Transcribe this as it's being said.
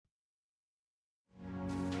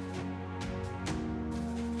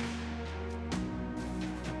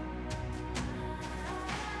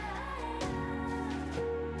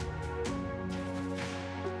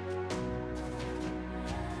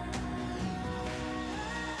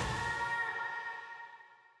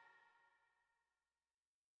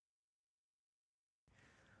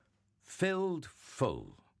filled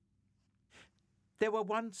full. There were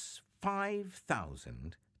once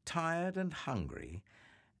 5,000 tired and hungry,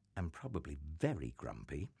 and probably very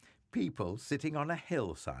grumpy, people sitting on a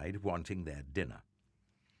hillside wanting their dinner.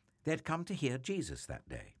 They'd come to hear Jesus that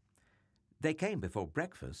day. They came before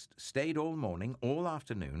breakfast, stayed all morning, all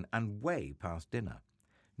afternoon, and way past dinner.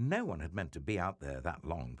 No one had meant to be out there that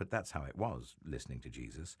long, but that's how it was, listening to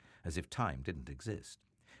Jesus, as if time didn't exist.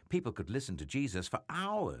 People could listen to Jesus for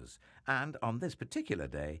hours, and on this particular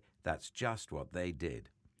day, that's just what they did.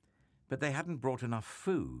 But they hadn't brought enough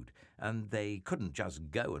food, and they couldn't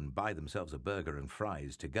just go and buy themselves a burger and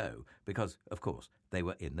fries to go, because, of course, they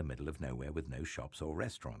were in the middle of nowhere with no shops or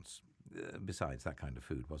restaurants. Besides, that kind of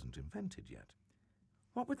food wasn't invented yet.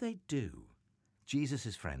 What would they do?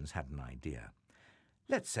 Jesus' friends had an idea.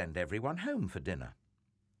 Let's send everyone home for dinner.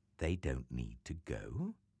 They don't need to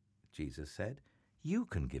go, Jesus said. You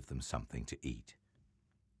can give them something to eat.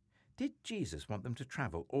 Did Jesus want them to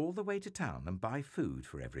travel all the way to town and buy food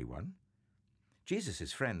for everyone?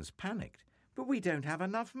 Jesus' friends panicked. But we don't have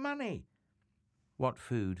enough money. What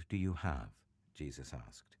food do you have? Jesus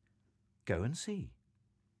asked. Go and see.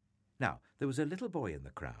 Now, there was a little boy in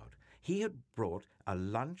the crowd. He had brought a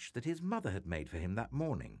lunch that his mother had made for him that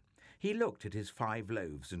morning. He looked at his 5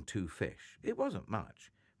 loaves and 2 fish. It wasn't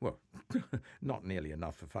much. Well, not nearly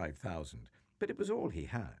enough for 5,000, but it was all he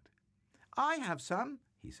had. I have some,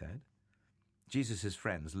 he said. Jesus'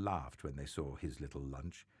 friends laughed when they saw his little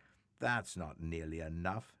lunch. That's not nearly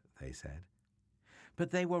enough, they said. But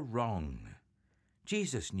they were wrong.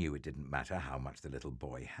 Jesus knew it didn't matter how much the little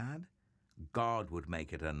boy had. God would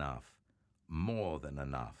make it enough, more than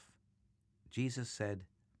enough. Jesus said,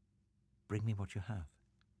 Bring me what you have.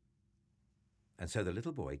 And so the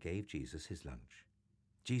little boy gave Jesus his lunch.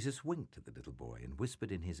 Jesus winked at the little boy and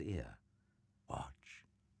whispered in his ear, Watch.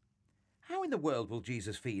 How in the world will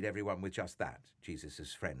Jesus feed everyone with just that?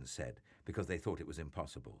 Jesus' friends said, because they thought it was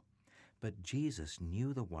impossible. But Jesus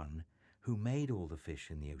knew the one who made all the fish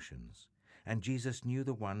in the oceans. And Jesus knew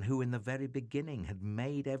the one who in the very beginning had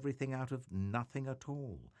made everything out of nothing at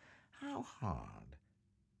all. How hard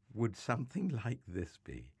would something like this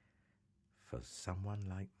be for someone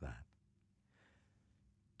like that?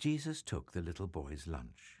 Jesus took the little boy's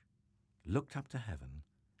lunch, looked up to heaven,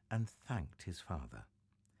 and thanked his Father.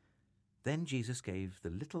 Then Jesus gave the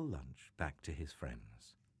little lunch back to his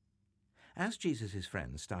friends. As Jesus'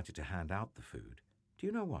 friends started to hand out the food, do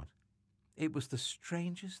you know what? It was the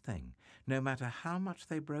strangest thing. No matter how much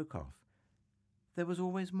they broke off, there was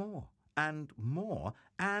always more, and more,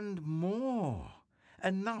 and more.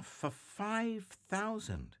 Enough for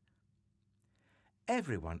 5,000.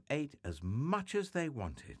 Everyone ate as much as they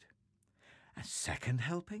wanted. Second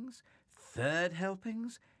helpings, third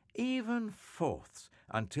helpings, even fourths,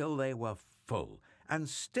 until they were full, and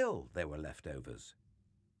still there were leftovers.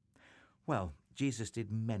 Well, Jesus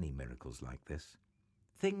did many miracles like this.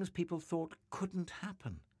 Things people thought couldn't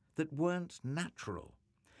happen, that weren't natural.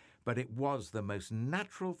 But it was the most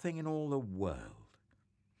natural thing in all the world.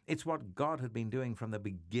 It's what God had been doing from the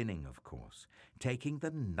beginning, of course, taking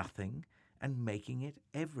the nothing and making it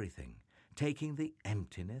everything, taking the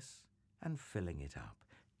emptiness and filling it up,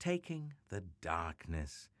 taking the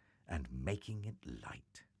darkness and making it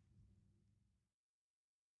light.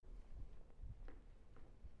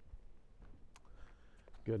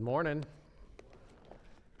 Good morning.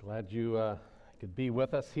 Glad you could be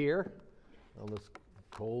with us here on this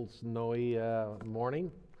cold, snowy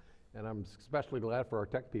morning. And I'm especially glad for our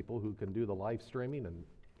tech people who can do the live streaming. And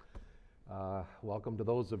welcome to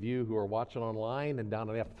those of you who are watching online and down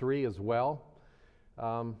at F3 as well.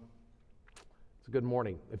 It's a good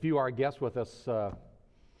morning. If you are a guest with us,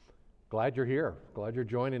 glad you're here. Glad you're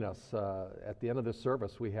joining us. At the end of this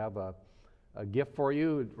service, we have a gift for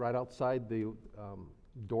you right outside the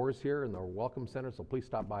doors here in the Welcome Center, so please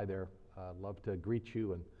stop by there. I'd love to greet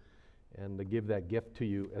you and to give that gift to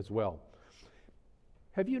you as well.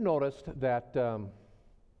 Have you noticed that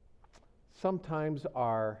sometimes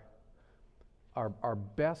our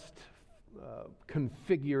best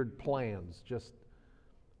configured plans just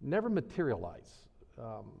never materialize?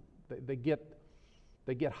 They get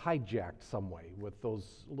hijacked some way with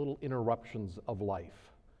those little interruptions of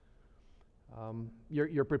life.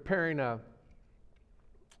 You're preparing a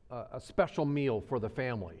special meal for the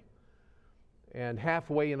family, and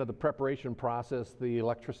halfway into the preparation process, the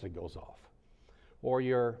electricity goes off. Or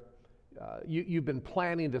you've been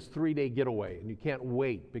planning this 3-day getaway, and you can't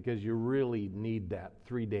wait because you really need that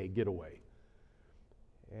 3-day getaway.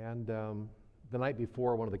 And the night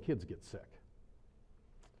before, one of the kids gets sick.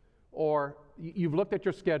 Or you've looked at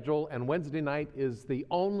your schedule, and Wednesday night is the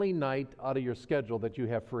only night out of your schedule that you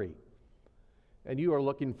have free. and you are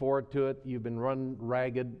looking forward to it. You've been run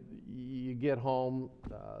ragged. You get home,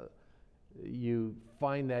 you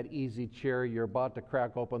find that easy chair. You're about to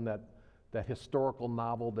crack open that historical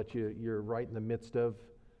novel that you're right in the midst of,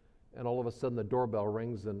 and all of a sudden the doorbell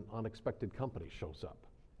rings and unexpected company shows up.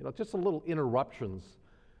 Just a little interruptions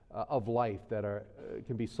of life that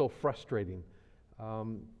can be so frustrating.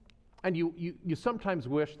 And you sometimes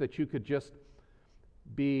wish that you could just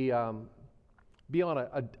be on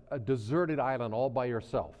a deserted island all by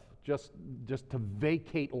yourself, just to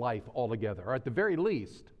vacate life altogether. Or at the very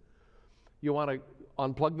least, you want to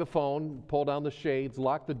unplug the phone, pull down the shades,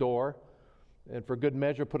 lock the door, and for good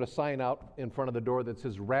measure, put a sign out in front of the door that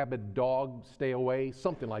says, "Rabid dog, stay away,"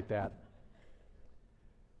 something like that.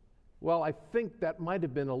 Well, I think that might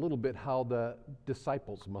have been a little bit how the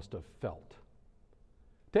disciples must have felt.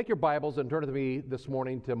 Take your Bibles and turn to me this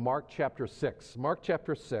morning to Mark chapter 6. Mark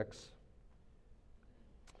chapter 6.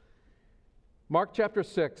 Mark chapter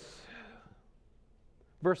 6,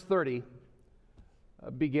 verse 30,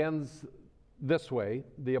 begins this way.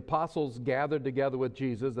 The apostles gathered together with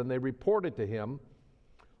Jesus, and they reported to him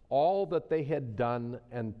all that they had done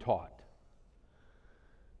and taught.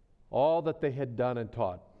 All that they had done and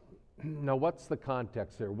taught. Now, what's the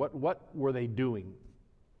context there? What were they doing?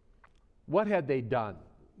 What had they done?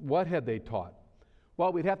 What had they taught?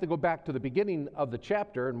 Well, we'd have to go back to the beginning of the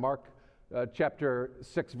chapter in Mark chapter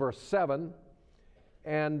 6, verse 7.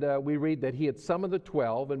 And we read that he had summoned the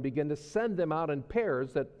 12 and began to send them out in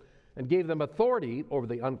pairs and gave them authority over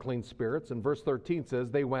the unclean spirits. And verse 13 says,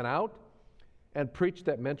 they went out and preached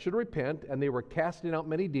that men should repent, and they were casting out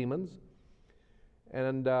many demons,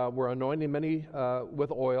 and were anointing many with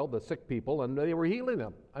oil, the sick people, and they were healing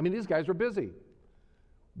them. I mean, these guys were busy.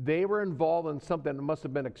 They were involved in something that must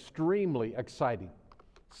have been extremely exciting.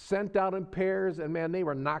 Sent out in pairs, and man, they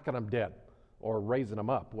were knocking them dead, or raising them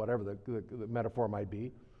up, whatever the metaphor might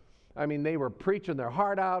be. I mean, they were preaching their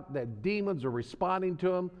heart out. That demons were responding to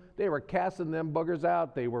them. They were casting them buggers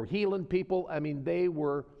out. They were healing people. I mean, they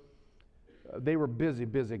were busy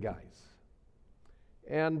guys.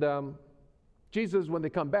 And Jesus, when they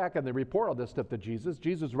come back and they report all this stuff to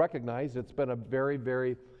Jesus recognized it's been a very,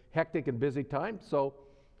 very hectic and busy time. So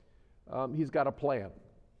he's got a plan.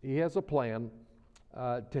 He has a plan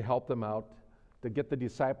to help them out, to get the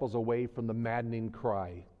disciples away from the maddening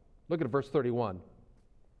cry. Look at verse 31.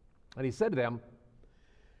 And he said to them,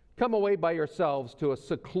 come away by yourselves to a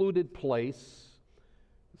secluded place.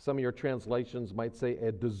 Some of your translations might say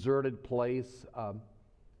a deserted place,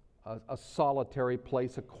 a solitary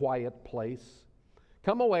place, a quiet place.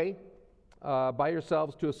 Come away by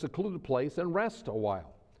yourselves to a secluded place and rest a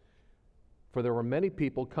while. For there were many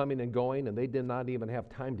people coming and going, and they did not even have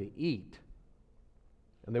time to eat.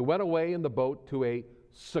 And they went away in the boat to a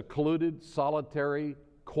secluded, solitary,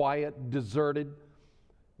 quiet, deserted.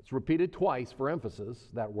 It's repeated twice for emphasis,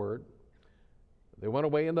 that word. They went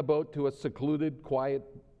away in the boat to a secluded, quiet,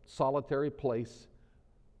 solitary place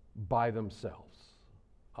by themselves.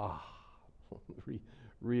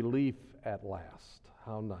 Relief at last.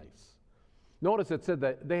 How nice. Notice it said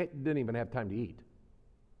that they didn't even have time to eat.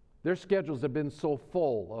 Their schedules had been so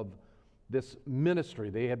full of this ministry.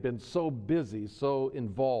 They had been so busy, so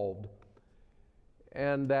involved.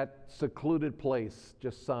 And that secluded place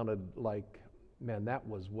just sounded like, man, that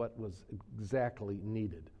was what was exactly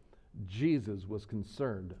needed. Jesus was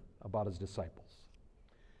concerned about his disciples.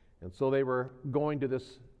 And so they were going to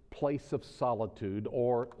this place of solitude,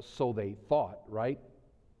 or so they thought, right?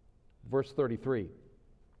 Verse 33.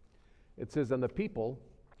 It says, and the people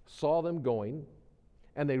saw them going,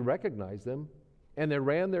 and they recognized them, and they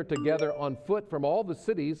ran there together on foot from all the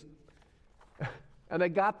cities, and they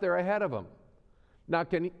got there ahead of them. Now,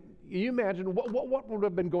 can you imagine what would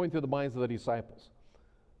have been going through the minds of the disciples?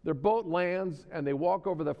 Their boat lands, and they walk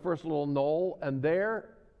over the first little knoll, and there,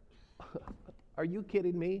 are you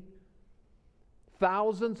kidding me?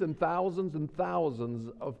 Thousands and thousands and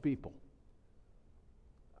thousands of people.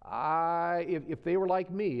 If they were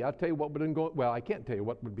like me, I'll tell you what would have gone. Well, I can't tell you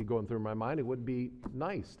what would be going through my mind. It would be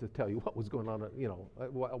nice to tell you what was going on,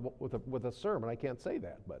 with a sermon. I can't say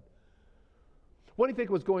that, but what do you think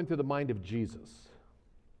was going through the mind of Jesus?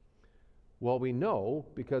 Well, we know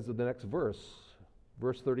because of the next verse,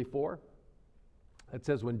 verse 34. It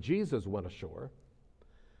says, when Jesus went ashore,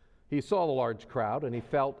 he saw the large crowd, and he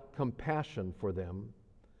felt compassion for them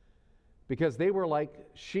because they were like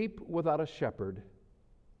sheep without a shepherd,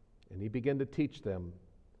 and he began to teach them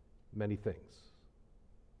many things.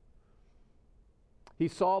 He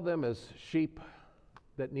saw them as sheep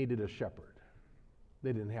that needed a shepherd.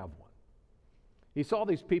 They didn't have one. He saw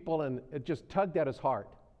these people, and it just tugged at his heart.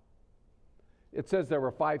 It says there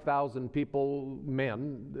were 5,000 people,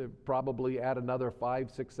 men, probably add another 5,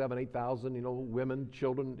 6, 7, 8,000, women,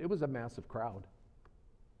 children. It was a massive crowd.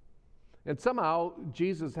 And somehow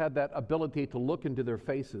Jesus had that ability to look into their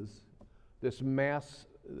faces, this mass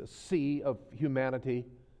sea of humanity,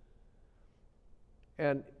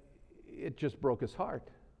 and it just broke his heart.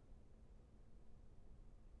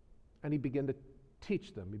 And he began to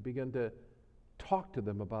teach them. He began to talk to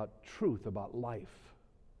them about truth, about life.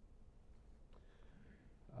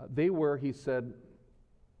 They were, he said,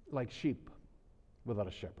 like sheep without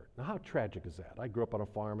a shepherd. Now, how tragic is that? I grew up on a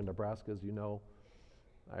farm in Nebraska, as you know.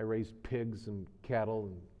 I raised pigs and cattle,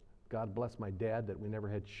 and God bless my dad that we never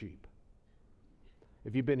had sheep.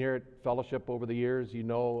 If you've been here at Fellowship over the years, you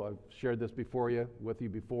know I've shared this with you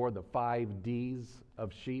before, the 5 Ds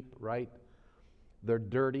of sheep, right? They're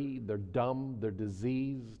dirty, they're dumb, they're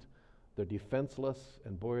diseased, they're defenseless,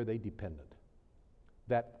 and boy, are they dependent.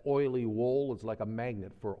 That oily wool is like a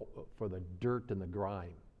magnet for the dirt and the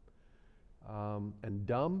grime. And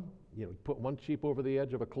dumb, put one sheep over the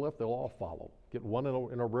edge of a cliff, they'll all follow. Get one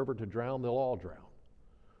in a river to drown, they'll all drown.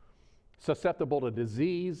 Susceptible to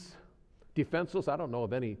disease, defenseless. I don't know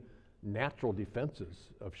of any natural defenses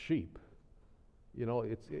of sheep.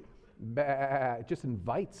 It just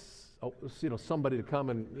invites somebody to come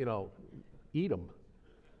and eat them.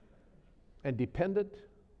 And dependent,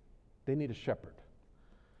 they need a shepherd.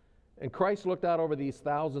 And Christ looked out over these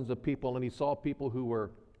thousands of people, and he saw people who were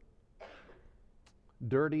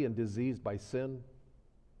dirty and diseased by sin,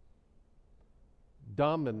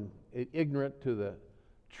 dumb and ignorant to the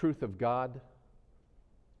truth of God,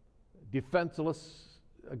 defenseless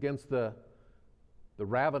against the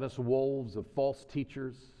ravenous wolves of false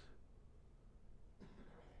teachers.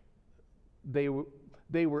 They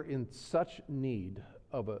were in such need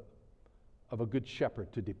of a good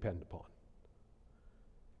shepherd to depend upon.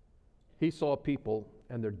 He saw people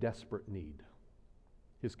and their desperate need,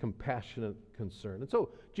 his compassionate concern. And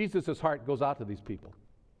so Jesus' heart goes out to these people,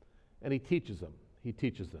 and he teaches them. He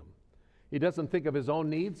teaches them. He doesn't think of his own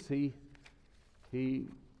needs. He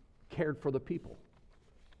cared for the people.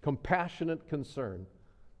 Compassionate concern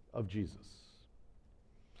of Jesus.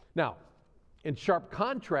 Now, in sharp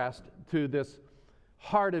contrast to this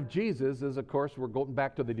heart of Jesus is, of course, we're going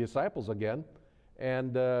back to the disciples again.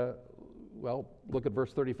 And, look at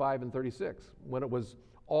verse 35 and 36. When it was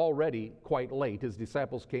already quite late, his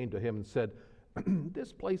disciples came to him and said,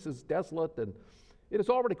 "This place is desolate, and it is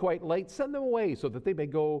already quite late. Send them away so that they may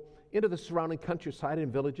go into the surrounding countryside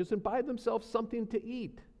and villages and buy themselves something to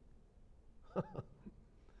eat."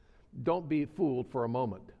 Don't be fooled for a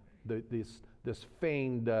moment. This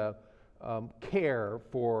feigned care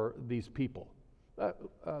for these people.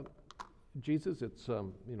 Jesus, it's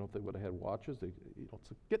if they would have had watches,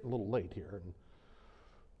 it's getting a little late here. And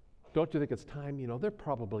don't you think it's time? They're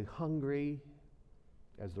probably hungry,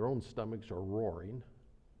 as their own stomachs are roaring.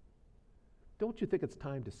 Don't you think it's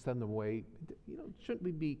time to send them away? Shouldn't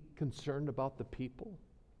we be concerned about the people?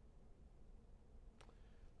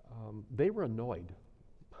 They were annoyed.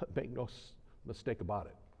 Make no mistake about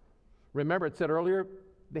it. Remember, it said earlier,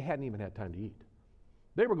 they hadn't even had time to eat.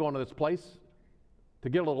 They were going to this place to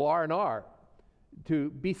get a little R&R, to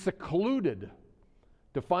be secluded,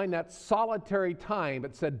 to find that solitary time,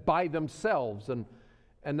 it said, by themselves. And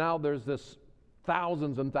now there's this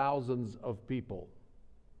thousands and thousands of people.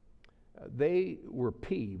 They were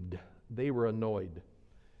peeved. They were annoyed.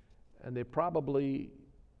 And they probably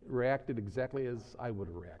reacted exactly as I would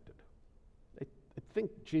have reacted. I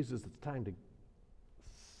think, Jesus, it's time to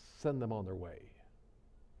send them on their way.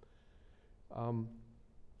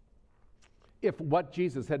 If what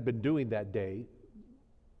Jesus had been doing that day,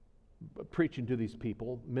 preaching to these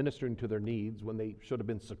people, ministering to their needs when they should have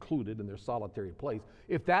been secluded in their solitary place,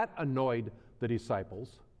 if that annoyed the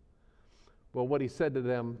disciples, well, what he said to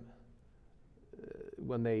them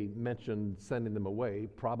when they mentioned sending them away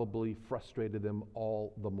probably frustrated them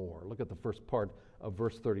all the more. Look at the first part of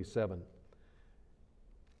verse 37.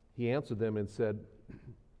 He answered them and said,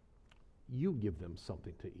 "You give them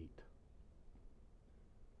something to eat."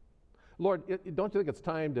 Lord, don't you think it's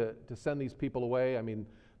time to send these people away? I mean,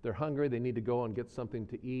 they're hungry, they need to go and get something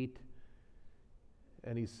to eat.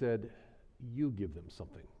 And he said, "You give them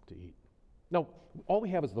something to eat." Now, all we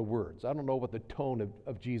have is the words. I don't know what the tone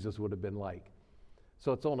of Jesus would have been like.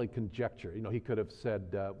 So it's only conjecture. He could have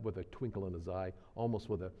said with a twinkle in his eye, almost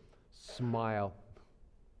with a smile,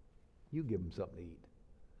 "You give them something to eat."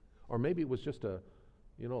 Or maybe it was just a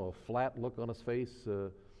flat look on his face,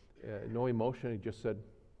 no emotion. He just said,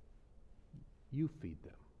 "You feed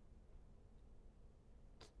them."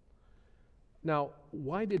 Now,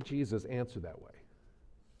 why did Jesus answer that way?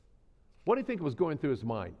 What do you think was going through his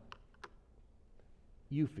mind?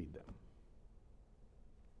 You feed them.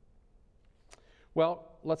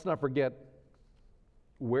 Well, let's not forget,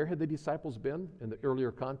 where had the disciples been in the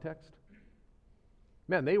earlier context?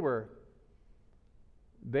 Man, they were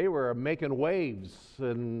making waves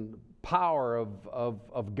in power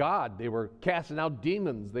of God. They were casting out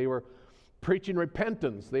demons. They were preaching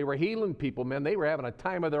repentance. They were healing people. Man, they were having a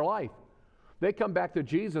time of their life. They come back to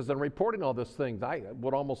Jesus and reporting all these things. I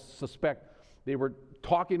would almost suspect they were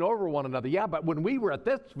talking over one another. Yeah, but when we were at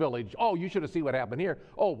this village, oh, you should have seen what happened here.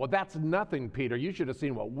 Oh, well, that's nothing, Peter. You should have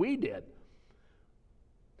seen what we did.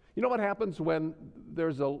 You know what happens when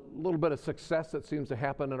there's a little bit of success that seems to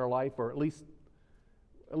happen in our life, or at least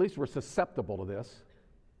we're susceptible to this?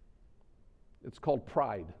 It's called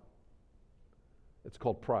pride. It's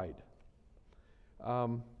called pride.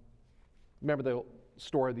 Remember the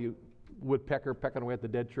story of the woodpecker pecking away at the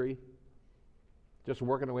dead tree? Just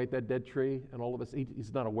working away at that dead tree, and all of us,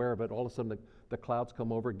 he's not aware of it. All of a sudden the clouds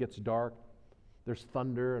come over, it gets dark, there's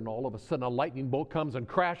thunder, and all of a sudden a lightning bolt comes and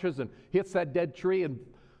crashes and hits that dead tree and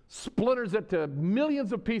splinters it to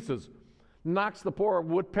millions of pieces, knocks the poor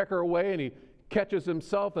woodpecker away, and he catches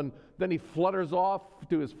himself, and then he flutters off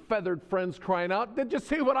to his feathered friends crying out, "Did you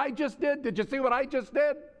see what I just did? Did you see what I just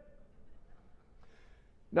did?"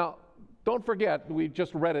 Now, don't forget, we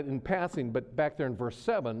just read it in passing, but back there in verse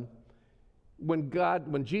 7,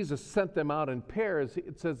 when Jesus sent them out in pairs,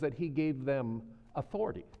 it says that he gave them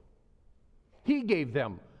authority. He gave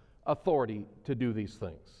them authority to do these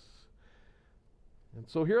things. And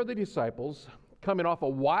so here are the disciples coming off a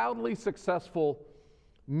wildly successful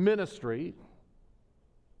ministry,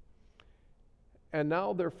 and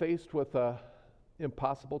now they're faced with an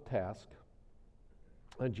impossible task,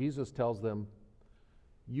 and Jesus tells them,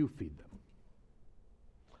 you feed them.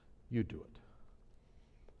 You do it.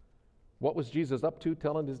 What was Jesus up to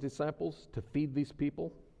telling his disciples to feed these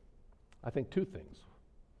people? I think two things.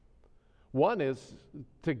 One is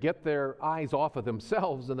to get their eyes off of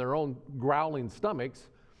themselves and their own growling stomachs,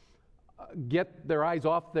 get their eyes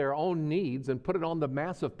off their own needs and put it on the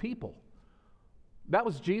mass of people. That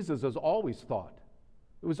was Jesus' always thought.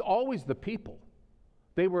 It was always the people.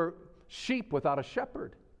 They were sheep without a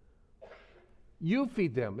shepherd. You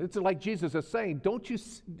feed them. It's like Jesus is saying, don't you,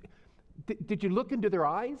 did you look into their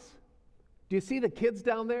eyes? Do you see the kids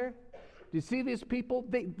down there? Do you see these people?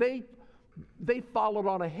 They followed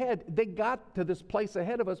on ahead. They got to this place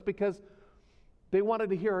ahead of us because they wanted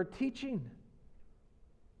to hear our teaching.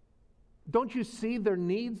 Don't you see their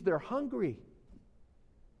needs? They're hungry.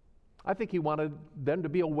 I think he wanted them to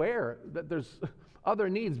be aware that there's other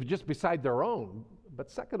needs just beside their own. But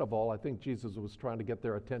second of all, I think Jesus was trying to get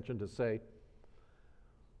their attention to say,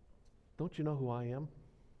 don't you know who I am?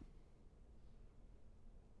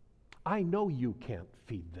 I know you can't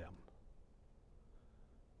feed them.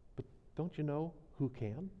 But don't you know who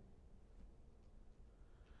can?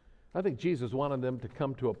 I think Jesus wanted them to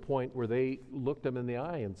come to a point where they looked him in the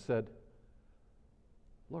eye and said,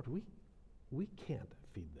 Lord, we can't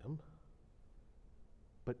feed them,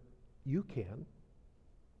 but you can.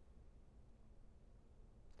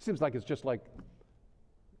 Seems like it's just like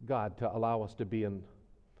God to allow us to be in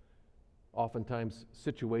oftentimes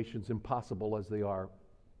situations impossible as they are,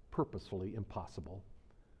 purposefully impossible,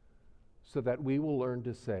 so that we will learn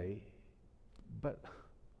to say, but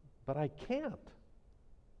I can't.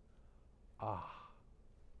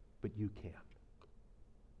 But you can.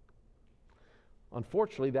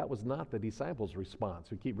 Unfortunately, that was not the disciples'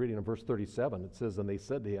 response. We keep reading in verse 37. It says, and they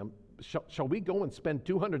said to him, shall we go and spend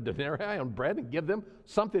 200 denarii on bread and give them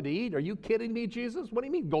something to eat? Are you kidding me, Jesus? What do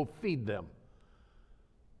you mean, go feed them?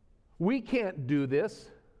 We can't do this.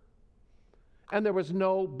 And there was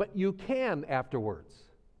no, but you can afterwards.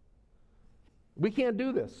 We can't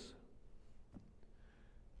do this.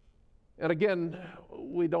 And again,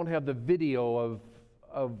 we don't have the video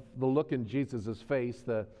of the look in Jesus' face,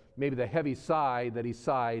 maybe the heavy sigh that he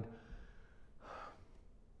sighed.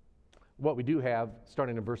 What we do have,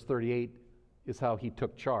 starting in verse 38, is how he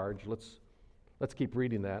took charge. Let's keep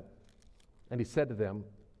reading that. And he said to them,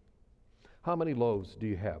 how many loaves do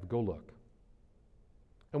you have? Go look.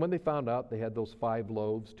 And when they found out they had those 5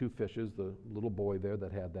 loaves, 2 fishes, the little boy there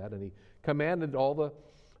that had that, and he commanded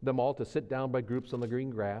them all to sit down by groups on the green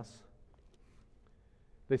grass.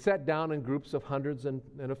 They sat down in groups of hundreds and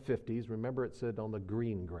of 50s. Remember, it said on the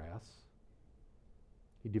green grass.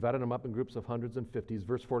 He divided them up in groups of hundreds and 50s.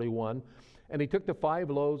 Verse 41, and he took the 5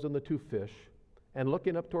 loaves and the 2 fish, and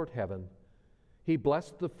looking up toward heaven, he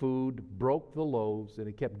blessed the food, broke the loaves, and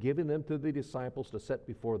he kept giving them to the disciples to set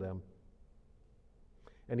before them.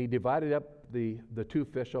 And he divided up the 2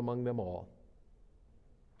 fish among them all.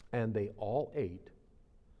 And they all ate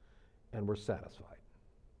and were satisfied.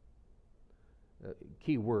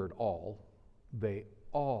 Key word, all. They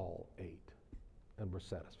all ate and were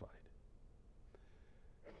satisfied.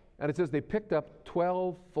 And it says they picked up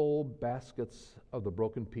 12 full baskets of the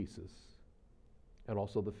broken pieces and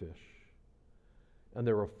also the fish. And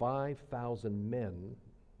there were 5,000 men,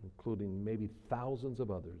 including maybe thousands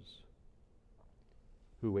of others,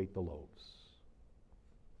 who ate the loaves.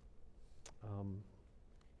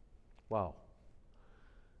 Wow.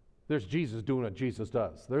 There's Jesus doing what Jesus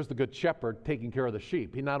does. There's the good shepherd taking care of the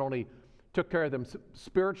sheep. He not only took care of them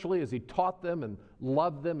spiritually as he taught them and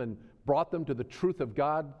loved them and brought them to the truth of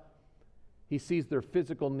God, he sees their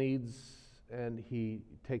physical needs and he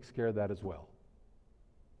takes care of that as well.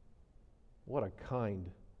 What a kind,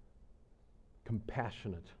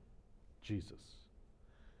 compassionate Jesus.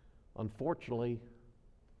 Unfortunately,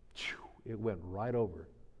 it went right over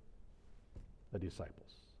the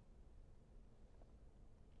disciples.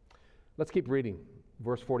 Let's keep reading.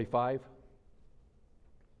 Verse 45.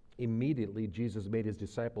 Immediately, Jesus made his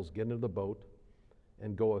disciples get into the boat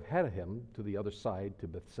and go ahead of him to the other side, to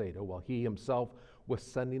Bethsaida, while he himself was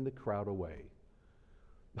sending the crowd away.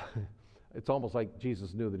 It's almost like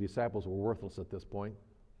Jesus knew the disciples were worthless at this point.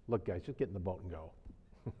 Look, guys, just get in the boat and go.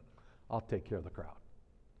 I'll take care of the crowd.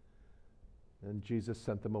 And Jesus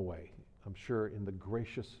sent them away, I'm sure in the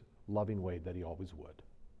gracious, loving way that he always would.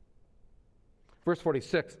 Verse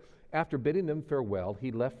 46, after bidding them farewell,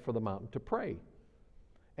 he left for the mountain to pray.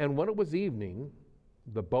 And when it was evening,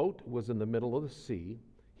 the boat was in the middle of the sea.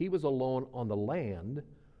 He was alone on the land.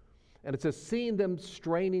 And it says, seeing them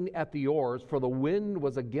straining at the oars, for the wind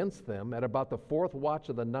was against them at about the fourth watch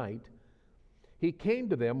of the night, he came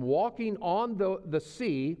to them walking on the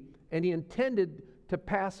sea, and he intended to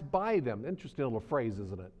pass by them. Interesting little phrase,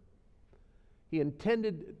 isn't it? He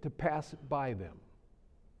intended to pass by them.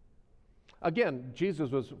 Again, Jesus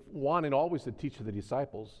was wanting always to teach the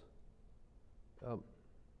disciples,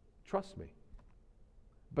 trust me.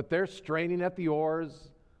 But they're straining at the oars.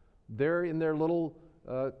 They're in their little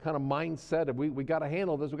kind of mindset of we got to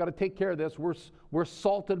handle this. We got to take care of this. We're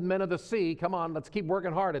salted men of the sea. Come on, let's keep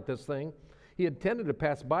working hard at this thing. He intended to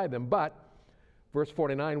pass by them, but verse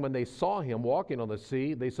 49, when they saw him walking on the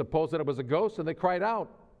sea, they supposed that it was a ghost, and they cried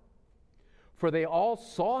out. For they all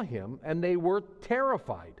saw him, and they were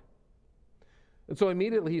terrified. And so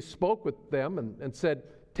immediately he spoke with them and said,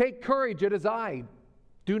 take courage, it is I.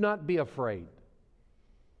 Do not be afraid.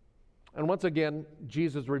 And once again,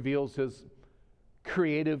 Jesus reveals his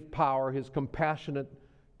creative power, his compassionate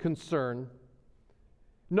concern.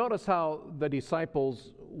 Notice how the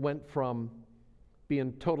disciples went from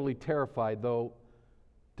being totally terrified, though,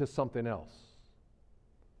 to something else.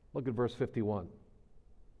 Look at verse 51.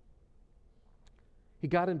 He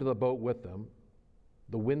got into the boat with them.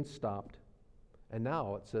 The wind stopped. And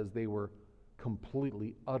now it says they were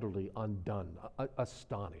completely, utterly undone,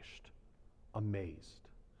 astonished, amazed.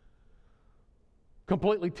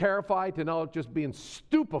 Completely terrified to now just being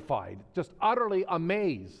stupefied, just utterly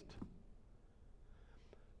amazed.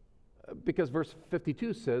 Because verse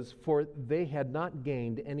 52 says, for they had not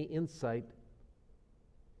gained any insight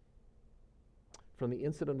from the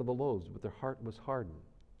incident of the loaves, but their heart was hardened.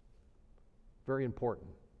 Very important.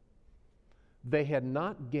 They had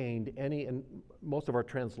not gained any, and most of our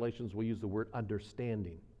translations will use the word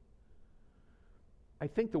understanding. I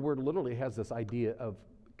think the word literally has this idea of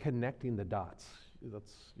connecting the dots.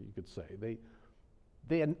 That's, you could say.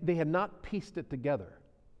 They had not pieced it together.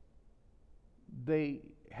 They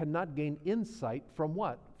had not gained insight from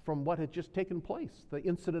what? From what had just taken place, the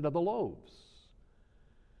incident of the loaves.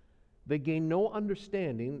 They gained no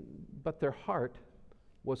understanding, but their heart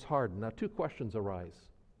was hardened. Now, two questions arise.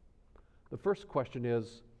 The first question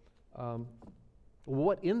is,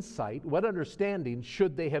 what insight, what understanding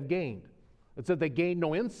should they have gained? It said they gained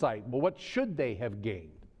no insight. Well, what should they have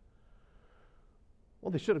gained?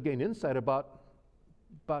 Well, they should have gained insight about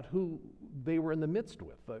who they were in the midst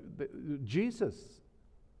with, Jesus.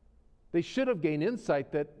 They should have gained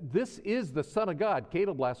insight that this is the Son of God.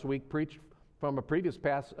 Caleb last week preached from a previous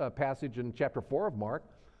passage in chapter 4 of Mark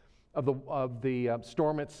of the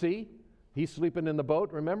storm at sea. He's sleeping in the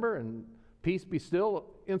boat, remember? And peace be still,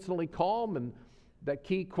 instantly calm. And that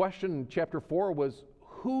key question in chapter 4 was,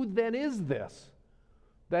 who then is this,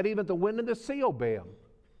 that even the wind and the sea obey him?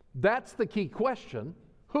 That's the key question.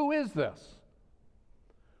 Who is this?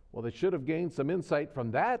 Well, they should have gained some insight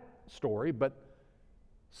from that story, but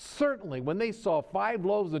certainly when they saw 5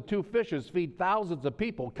 loaves and 2 fishes feed thousands of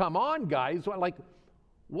people, come on, guys, like,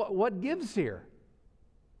 what gives here?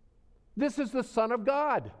 This is the Son of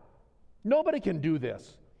God. Nobody can do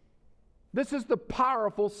this. This is the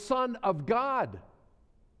powerful Son of God.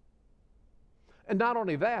 And not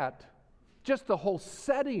only that, just the whole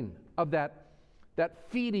setting of that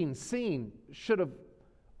feeding scene should have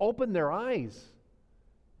opened their eyes.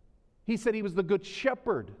 He said he was the good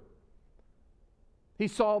shepherd. He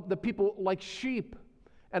saw the people like sheep.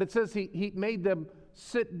 And it says he made them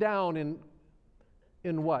sit down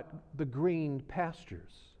in what? The green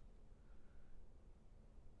pastures.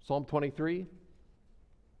 Psalm 23.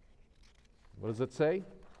 What does it say?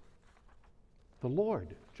 The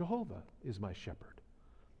Lord, Jehovah, is my shepherd,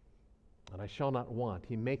 and I shall not want.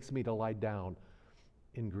 He makes me to lie down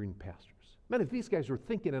in green pastures. Man, if these guys were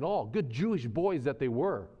thinking at all, good Jewish boys that they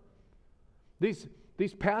were, these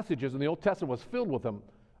passages in the Old Testament was filled with them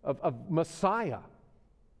of Messiah,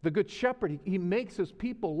 the good shepherd. He makes his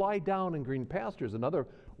people lie down in green pastures. Another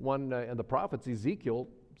one in the prophets, Ezekiel,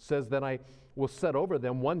 says, then I will set over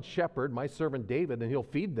them one shepherd, my servant David, and he'll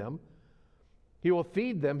feed them. He will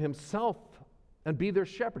feed them himself and be their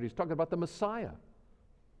shepherd. He's talking about the Messiah.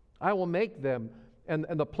 I will make them and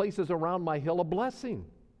the places around my hill a blessing.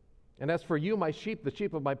 And as for you, my sheep, the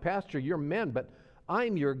sheep of my pasture, you're men, but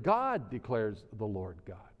I'm your God, declares the Lord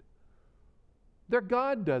God. Their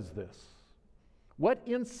God does this. What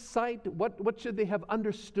insight, what should they have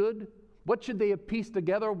understood? What should they have pieced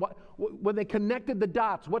together? When they connected the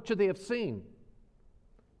dots, what should they have seen?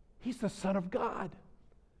 He's the Son of God.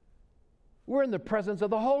 We're in the presence of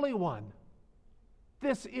the Holy One.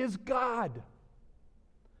 This is God.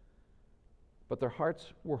 But their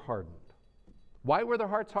hearts were hardened. Why were their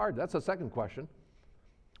hearts hardened? That's the second question.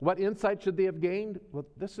 What insight should they have gained? Well,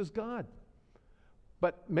 this is God.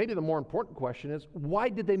 But maybe the more important question is, why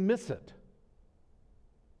did they miss it?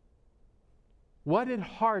 What had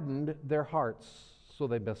hardened their hearts so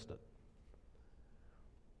they missed it?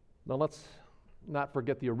 Now let's not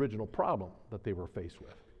forget the original problem that they were faced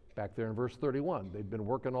with. Back there in verse 31, they'd been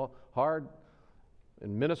working all hard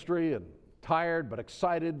in ministry and tired but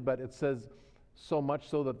excited, but it says so much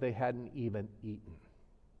so that they hadn't even eaten.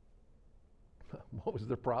 What was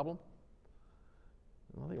their problem?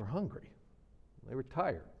 Well, they were hungry. They were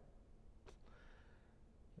tired.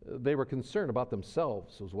 They were concerned about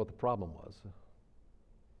themselves was what the problem was.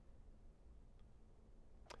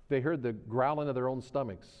 They heard the growling of their own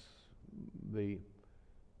stomachs, the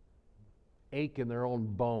ache in their own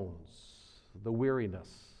bones, the weariness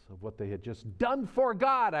of what they had just done for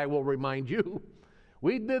God, I will remind you.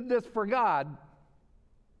 We did this for God.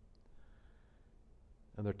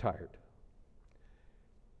 And they're tired.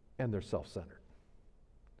 And they're self-centered.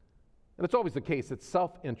 And it's always the case that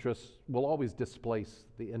self-interest will always displace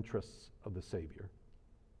the interests of the Savior.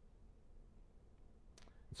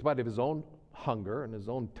 In spite of his own hunger and his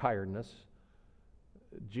own tiredness,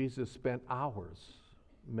 Jesus spent hours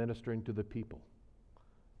ministering to the people,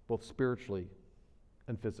 both spiritually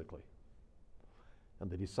and physically.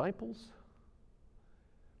 And the disciples,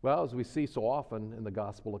 well, as we see so often in the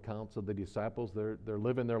gospel accounts of the disciples, they're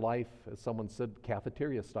living their life, as someone said,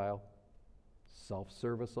 cafeteria style,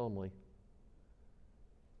 self-service only.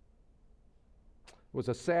 It was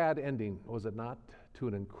a sad ending, was it not, to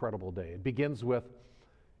an incredible day. It begins with,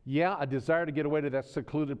 a desire to get away to that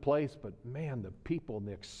secluded place, but man, the people and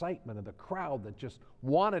the excitement and the crowd that just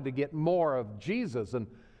wanted to get more of Jesus. And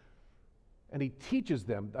he teaches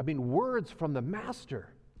them, words from the Master,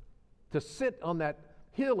 to sit on that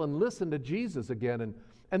hill and listen to Jesus again,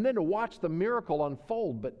 and then to watch the miracle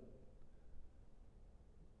unfold.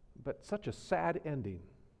 But such a sad ending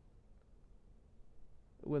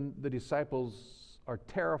when the disciples are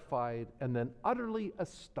terrified and then utterly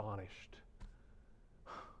astonished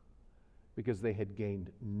because they had gained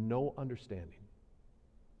no understanding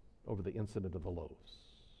over the incident of the loaves.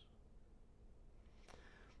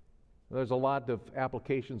 There's a lot of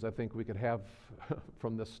applications I think we could have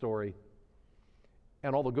from this story,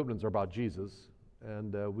 and all the good ones are about Jesus,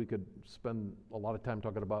 and we could spend a lot of time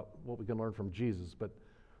talking about what we can learn from Jesus, but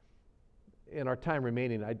in our time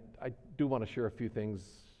remaining, I do want to share a few things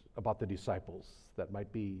about the disciples that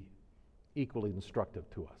might be equally instructive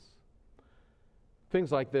to us.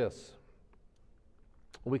 Things like this.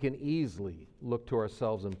 We can easily look to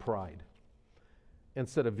ourselves in pride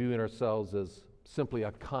instead of viewing ourselves as simply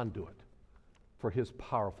a conduit for his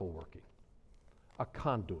powerful working. A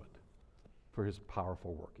conduit for his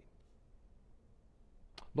powerful working.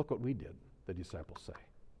 Look what we did, the disciples say.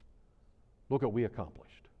 Look what we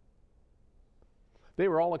accomplished. They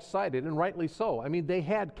were all excited, and rightly so. They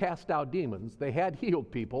had cast out demons. They had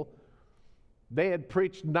healed people. They had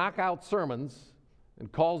preached knockout sermons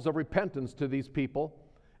and calls of repentance to these people,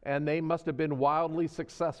 and they must have been wildly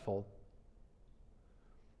successful.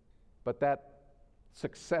 But that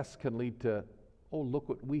success can lead to, oh, look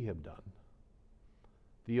what we have done.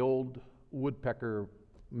 The old woodpecker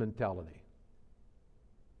mentality.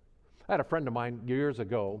 I had a friend of mine years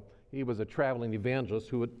ago. He was a traveling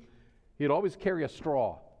evangelist he'd always carry a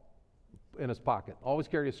straw in his pocket, always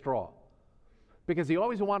carry a straw. Because he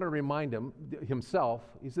always wanted to remind himself,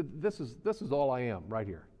 he said, this is all I am right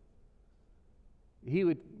here. He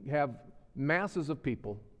would have masses of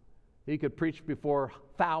people. He could preach before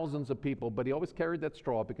thousands of people, but he always carried that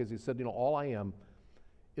straw because he said, all I am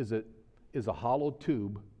is a hollow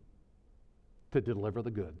tube to deliver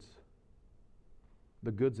the goods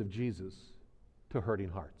of Jesus to hurting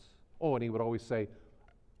hearts. Oh, and he would always say,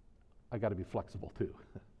 I got to be flexible too.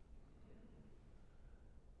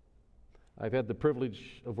 I've had the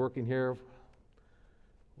privilege of working here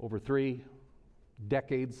over 3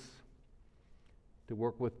 decades to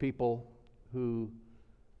work with people who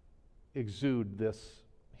exude this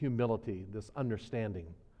humility, this understanding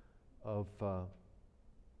of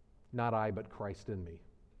not I, but Christ in me.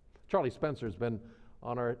 Charlie Spencer's been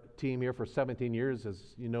on our team here for 17 years.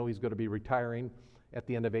 As you know, he's going to be retiring at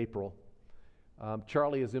the end of April.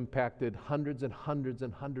 Charlie has impacted hundreds and hundreds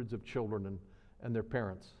and hundreds of children and their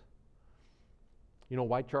parents. You know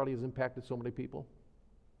why Charlie has impacted so many people?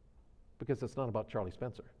 Because it's not about Charlie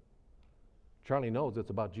Spencer. Charlie knows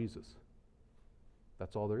it's about Jesus.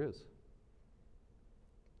 That's all there is.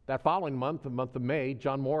 That following month, the month of May,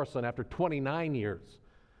 John Morrison, after 29 years,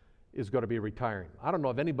 is going to be retiring. I don't know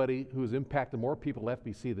of anybody who's impacted more people at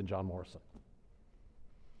FBC than John Morrison.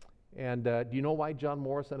 And do you know why John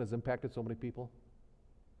Morrison has impacted so many people?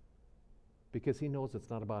 Because he knows it's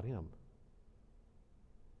not about him.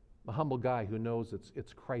 A humble guy who knows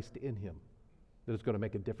it's Christ in him that is going to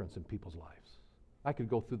make a difference in people's lives. I could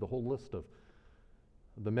go through the whole list of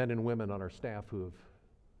the men and women on our staff who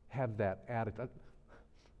have that attitude.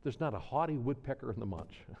 There's not a haughty woodpecker in the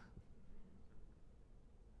bunch.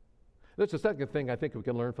 There's the second thing I think we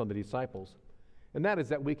can learn from the disciples, and that is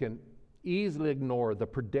that we can easily ignore the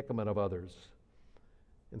predicament of others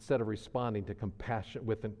instead of responding to compassion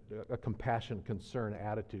with a compassion, concern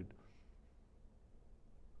attitude.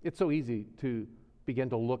 It's so easy to begin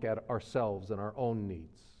to look at ourselves and our own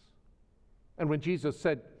needs. And when Jesus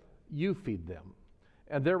said, you feed them,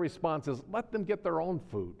 and their response is, let them get their own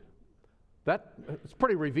food. It's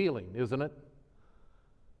pretty revealing, isn't it?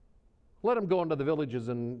 Let them go into the villages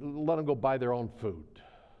and let them go buy their own food.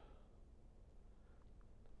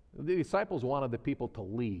 The disciples wanted the people to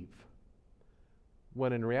leave,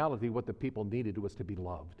 when in reality what the people needed was to be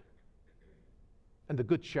loved. And the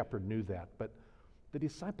Good Shepherd knew that, but the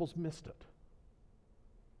disciples missed it.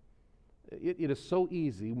 It is so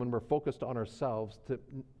easy when we're focused on ourselves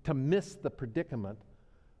to miss the predicament,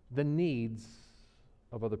 the needs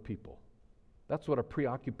of other people. That's what a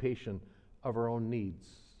preoccupation of our own needs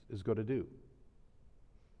is going to do.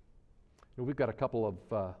 We've got a couple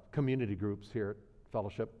of community groups here at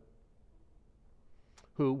Fellowship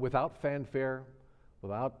who, without fanfare,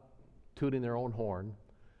 without tooting their own horn,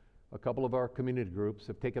 a couple of our community groups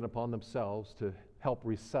have taken upon themselves to help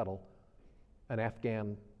resettle an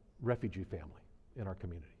Afghan refugee family in our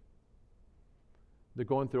community. They're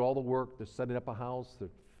going through all the work, they're setting up a house, they're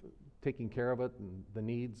taking care of it and the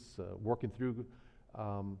needs, working through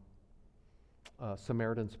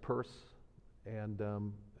Samaritan's Purse, and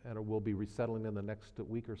we'll be resettling in the next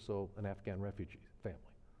week or so an Afghan refugee family.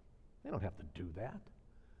 They don't have to do that.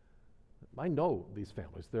 I know these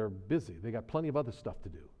families, they're busy, they got plenty of other stuff to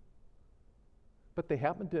do. But they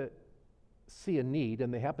happen to see a need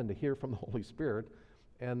and they happen to hear from the Holy Spirit,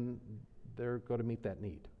 and they're going to meet that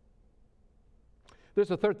need.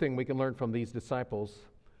 There's a third thing we can learn from these disciples,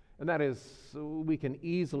 and that is we can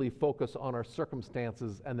easily focus on our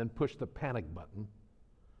circumstances and then push the panic button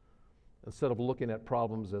instead of looking at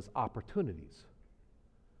problems as opportunities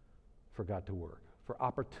for God to work, for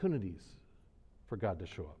opportunities for God to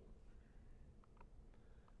show up.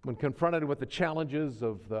 When confronted with the challenges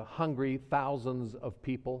of the hungry thousands of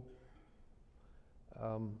people,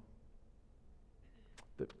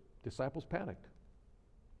 the disciples panicked.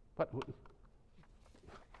 What?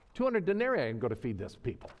 200 denarii can go to feed this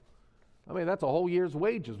people. I mean, that's a whole year's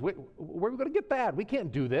wages. Where are we going to get that? We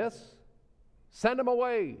can't do this. Send them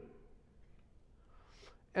away.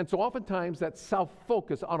 And so oftentimes that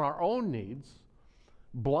self-focus on our own needs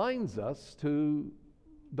blinds us to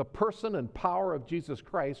the person and power of Jesus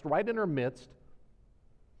Christ right in our midst,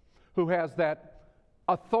 who has that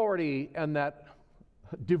authority and that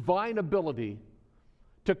divine ability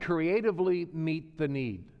to creatively meet the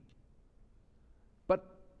need. But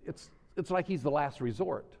it's like he's the last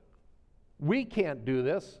resort. We can't do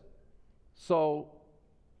this, so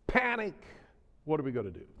panic, what are we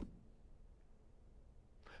going to do?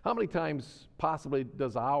 How many times possibly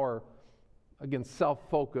does our, again,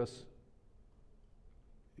 self-focus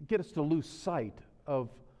get us to lose sight of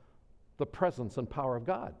the presence and power of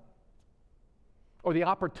God? Or the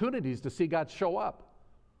opportunities to see God show up.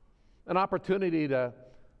 An opportunity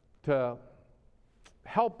to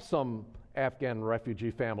help some Afghan refugee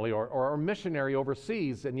family or a missionary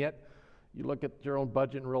overseas, and yet you look at your own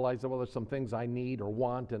budget and realize that, well, there's some things I need or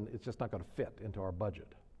want, and it's just not going to fit into our budget.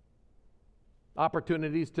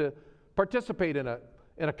 Opportunities to participate in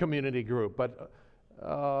a community group, but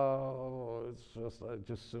I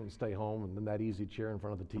just soon stay home and in that easy chair in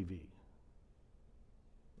front of the TV.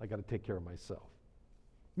 I got to take care of myself.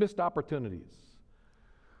 Missed opportunities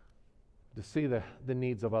to see the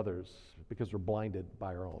needs of others because we're blinded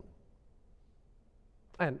by our own.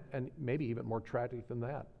 And maybe even more tragic than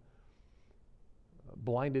that,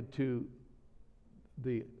 blinded to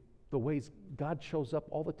the ways God shows up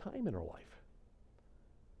all the time in our life.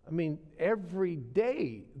 I mean, every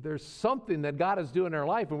day there's something that God is doing in our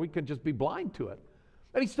life and we can just be blind to it.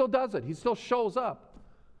 And He still does it. He still shows up.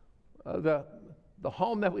 The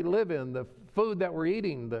home that we live in, the food that we're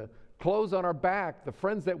eating, the clothes on our back, the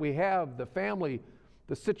friends that we have, the family,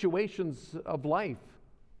 the situations of life,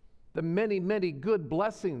 the many, many good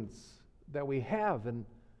blessings that we have, and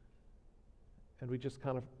we just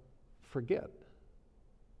kind of forget.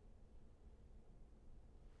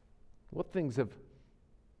 What things have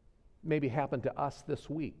maybe happened to us this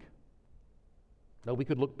week that we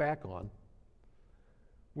could look back on,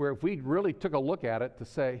 where if we really took a look at it to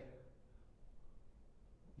say,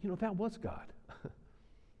 that was God.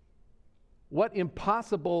 What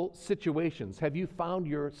impossible situations have you found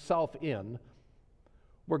yourself in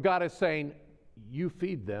where God is saying, you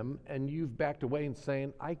feed them, and you've backed away and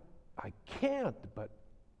saying, I can't, but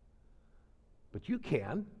you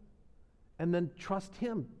can, and then trust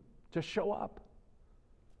Him to show up.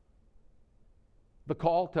 The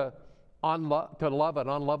call to love an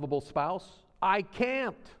unlovable spouse, I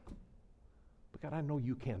can't, but God, I know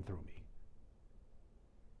you can through me.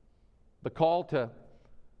 The call to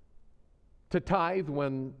tithe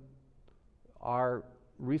when our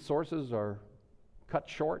resources are cut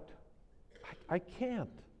short, I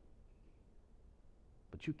can't,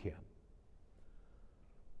 but you can.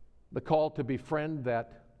 The call to befriend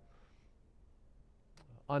that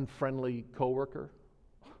unfriendly coworker,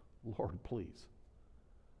 Lord, please,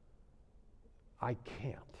 I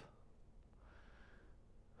can't,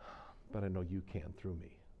 but I know you can through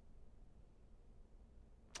me.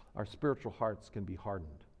 Our spiritual hearts can be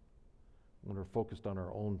hardened when we're focused on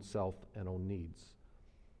our own self and own needs,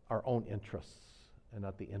 our own interests, and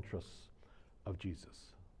not the interests of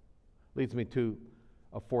Jesus. Leads me to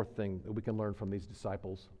a fourth thing that we can learn from these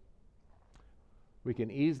disciples. We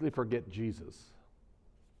can easily forget Jesus,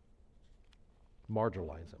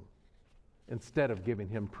 marginalize Him, instead of giving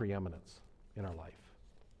Him preeminence in our life.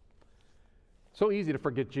 So easy to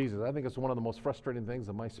forget Jesus. I think it's one of the most frustrating things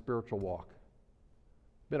in my spiritual walk.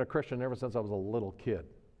 Been a Christian ever since I was a little kid.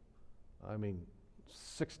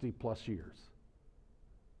 60 plus years.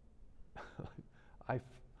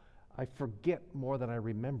 I forget more than I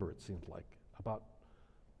remember, it seems like, about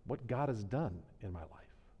what God has done in my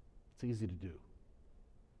life. It's easy to do.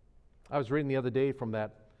 I was reading the other day from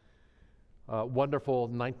that wonderful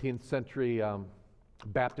 19th century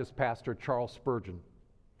Baptist pastor, Charles Spurgeon.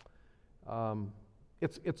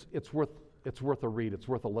 It's worth a read. It's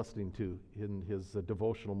worth a listening to in his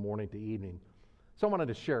devotional morning to evening. So I wanted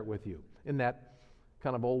to share it with you in that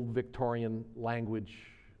kind of old Victorian language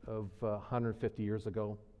of 150 years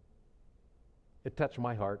ago. It touched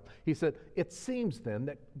my heart. He said, it seems then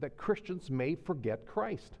that Christians may forget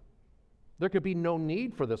Christ. There could be no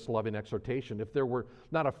need for this loving exhortation if there were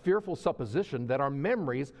not a fearful supposition that our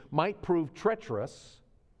memories might prove treacherous,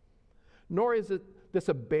 nor is this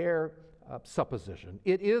a bare supposition.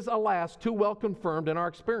 It is, alas, too well confirmed in our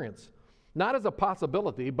experience, not as a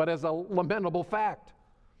possibility, but as a lamentable fact.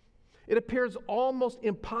 It appears almost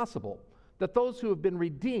impossible that those who have been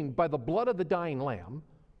redeemed by the blood of the dying Lamb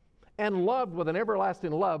and loved with an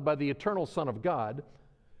everlasting love by the eternal Son of God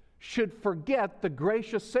should forget the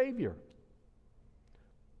gracious Savior.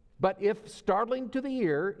 But if startling to the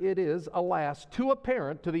ear, it is, alas, too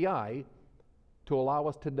apparent to the eye to allow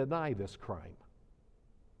us to deny this crime.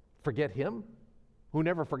 Forget Him who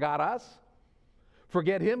never forgot us?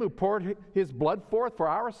 Forget Him who poured His blood forth for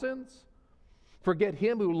our sins? Forget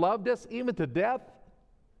Him who loved us even to death?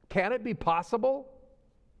 Can it be possible?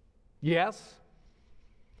 Yes.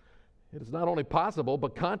 It is not only possible,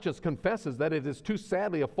 but conscience confesses that it is too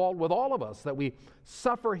sadly a fault with all of us, that we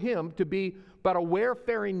suffer him to be but a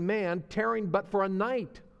wayfaring man, tarrying but for a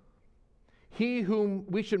night. He whom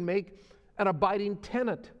we should make an abiding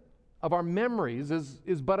tenant of our memories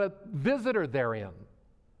is but a visitor therein.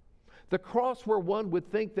 The cross where one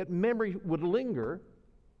would think that memory would linger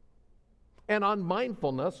and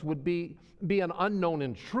unmindfulness would be an unknown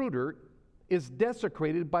intruder is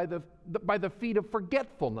desecrated by the feet of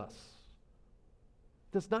forgetfulness.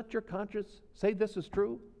 Does not your conscience say this is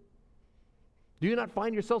true? Do you not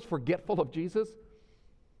find yourselves forgetful of Jesus?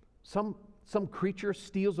 Some creature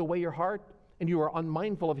steals away your heart, and you are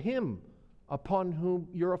unmindful of him upon whom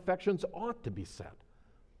your affections ought to be set.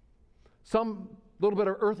 Some little bit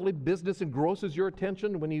of earthly business engrosses your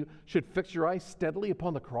attention when you should fix your eyes steadily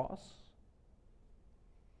upon the cross.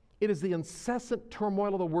 It is the incessant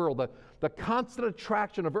turmoil of the world, the constant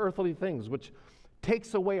attraction of earthly things, which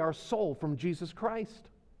takes away our soul from Jesus Christ.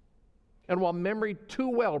 And while memory too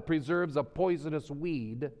well preserves a poisonous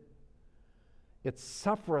weed, it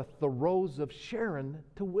suffereth the rose of Sharon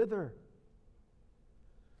to wither.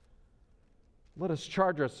 Let us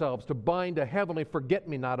charge ourselves to bind a heavenly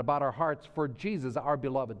forget-me-not about our hearts for Jesus our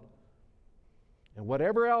beloved. And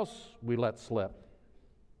whatever else we let slip,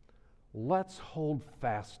 let's hold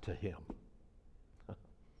fast to him.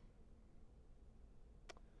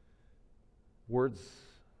 Words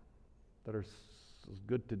that are as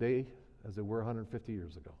good today as they were 150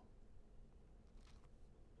 years ago.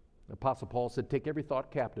 The Apostle Paul said, take every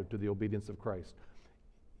thought captive to the obedience of Christ.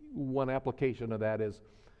 One application of that is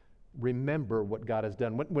remember what God has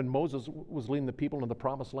done. When Moses was leading the people into the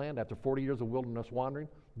promised land after 40 years of wilderness wandering,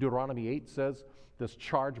 Deuteronomy 8 says, this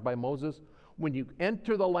charge by Moses, when you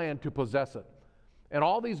enter the land to possess it, and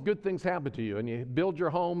all these good things happen to you, and you build your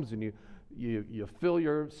homes, and you fill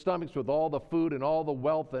your stomachs with all the food and all the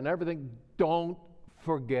wealth and everything, don't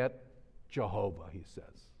forget Jehovah, he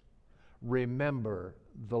says. Remember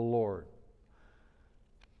the Lord,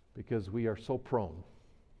 because we are so prone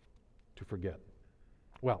to forget.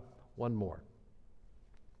 Well, one more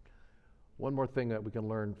thing that we can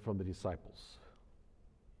learn from the disciples.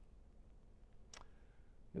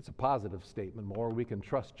 It's a positive statement. More, we can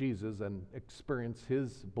trust Jesus and experience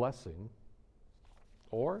his blessing,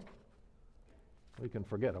 or we can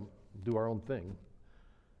forget him, do our own thing,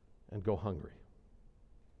 and go hungry.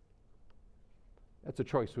 That's a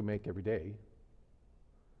choice we make every day.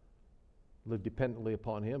 Live dependently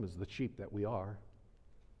upon him as the sheep that we are.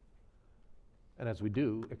 And as we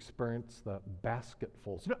do, experience the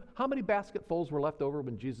basketfuls. You know, how many basketfuls were left over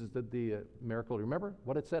when Jesus did the miracle? Remember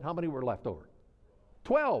what it said? How many were left over?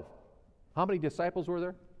 12. How many disciples were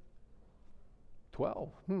there? 12.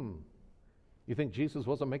 You think Jesus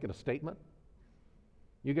wasn't making a statement?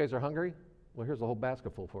 You guys are hungry? Well, here's a whole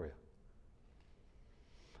basketful for you.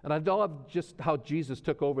 And I love just how Jesus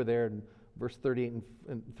took over there in verse 38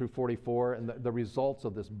 and through 44 and the results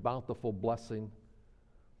of this bountiful blessing.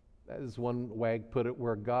 As one wag put it,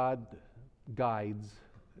 where God guides,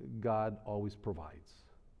 God always provides.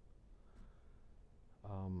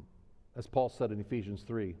 As Paul said in Ephesians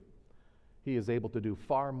 3, he is able to do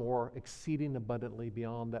far more, exceeding abundantly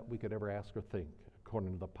beyond that we could ever ask or think,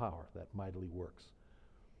 according to the power that mightily works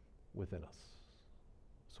within us.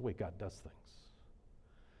 It's the way God does things.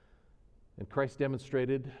 And Christ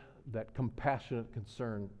demonstrated that compassionate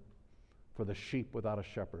concern for the sheep without a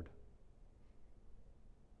shepherd.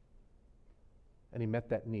 And he met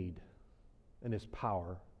that need in his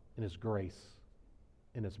power, in his grace,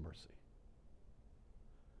 in his mercy.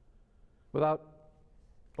 Without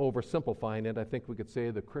oversimplifying it, I think we could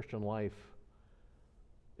say the Christian life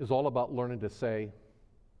is all about learning to say,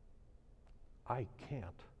 I can't,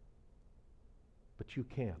 but you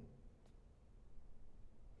can.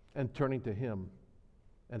 And turning to him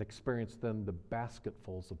and experience then the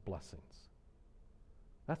basketfuls of blessings.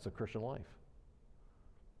 That's the Christian life.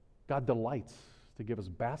 God delights to give us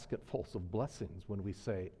basketfuls of blessings when we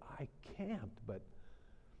say, I can't, but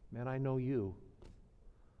man, I know you.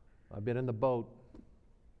 I've been in the boat.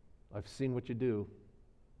 I've seen what you do.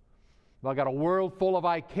 Well, I got a world full of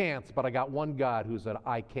I can'ts, but I got one God who's an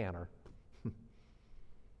I canner.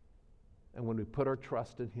 And when we put our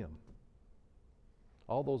trust in him,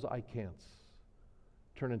 all those I can'ts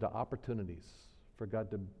turn into opportunities for God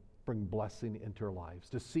to bring blessing into our lives,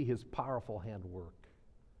 to see his powerful hand work.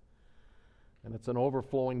 And it's an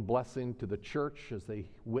overflowing blessing to the church as they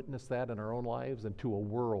witness that in our own lives, and to a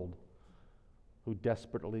world who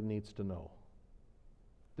desperately needs to know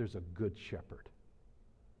there's a good shepherd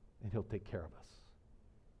and he'll take care of us.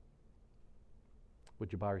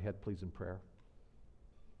 Would you bow your head, please, in prayer?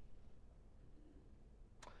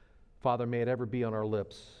 Father, may it ever be on our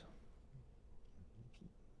lips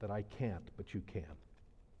that I can't, but you can.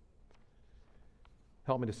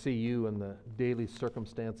 Help me to see you in the daily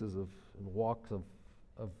circumstances and walks of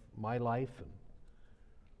my life, and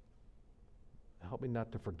help me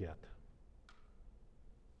not to forget.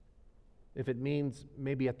 If it means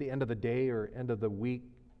maybe at the end of the day or end of the week,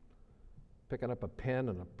 picking up a pen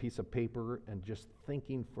and a piece of paper and just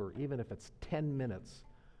thinking for, even if it's 10 minutes,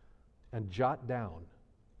 and jot down,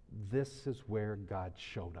 this is where God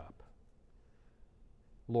showed up.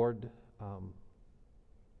 Lord,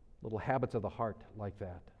 little habits of the heart like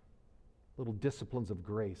that, little disciplines of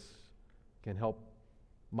grace can help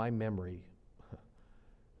my memory,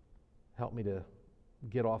 help me to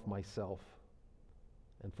get off myself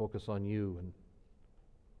and focus on you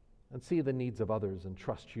and see the needs of others and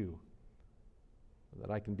trust you,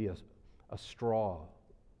 that I can be a straw,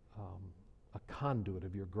 a conduit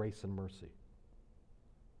of your grace and mercy,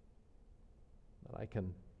 that I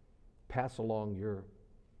can pass along your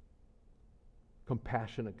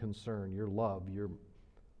compassionate concern, your love,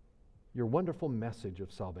 your wonderful message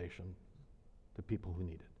of salvation to people who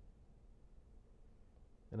need it.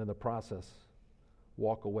 And in the process,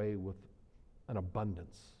 walk away with an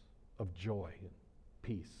abundance of joy and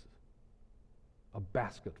peace, a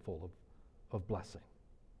basket full of blessing.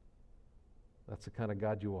 That's the kind of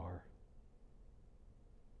God you are.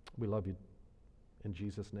 We love you. In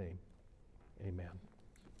Jesus' name, amen.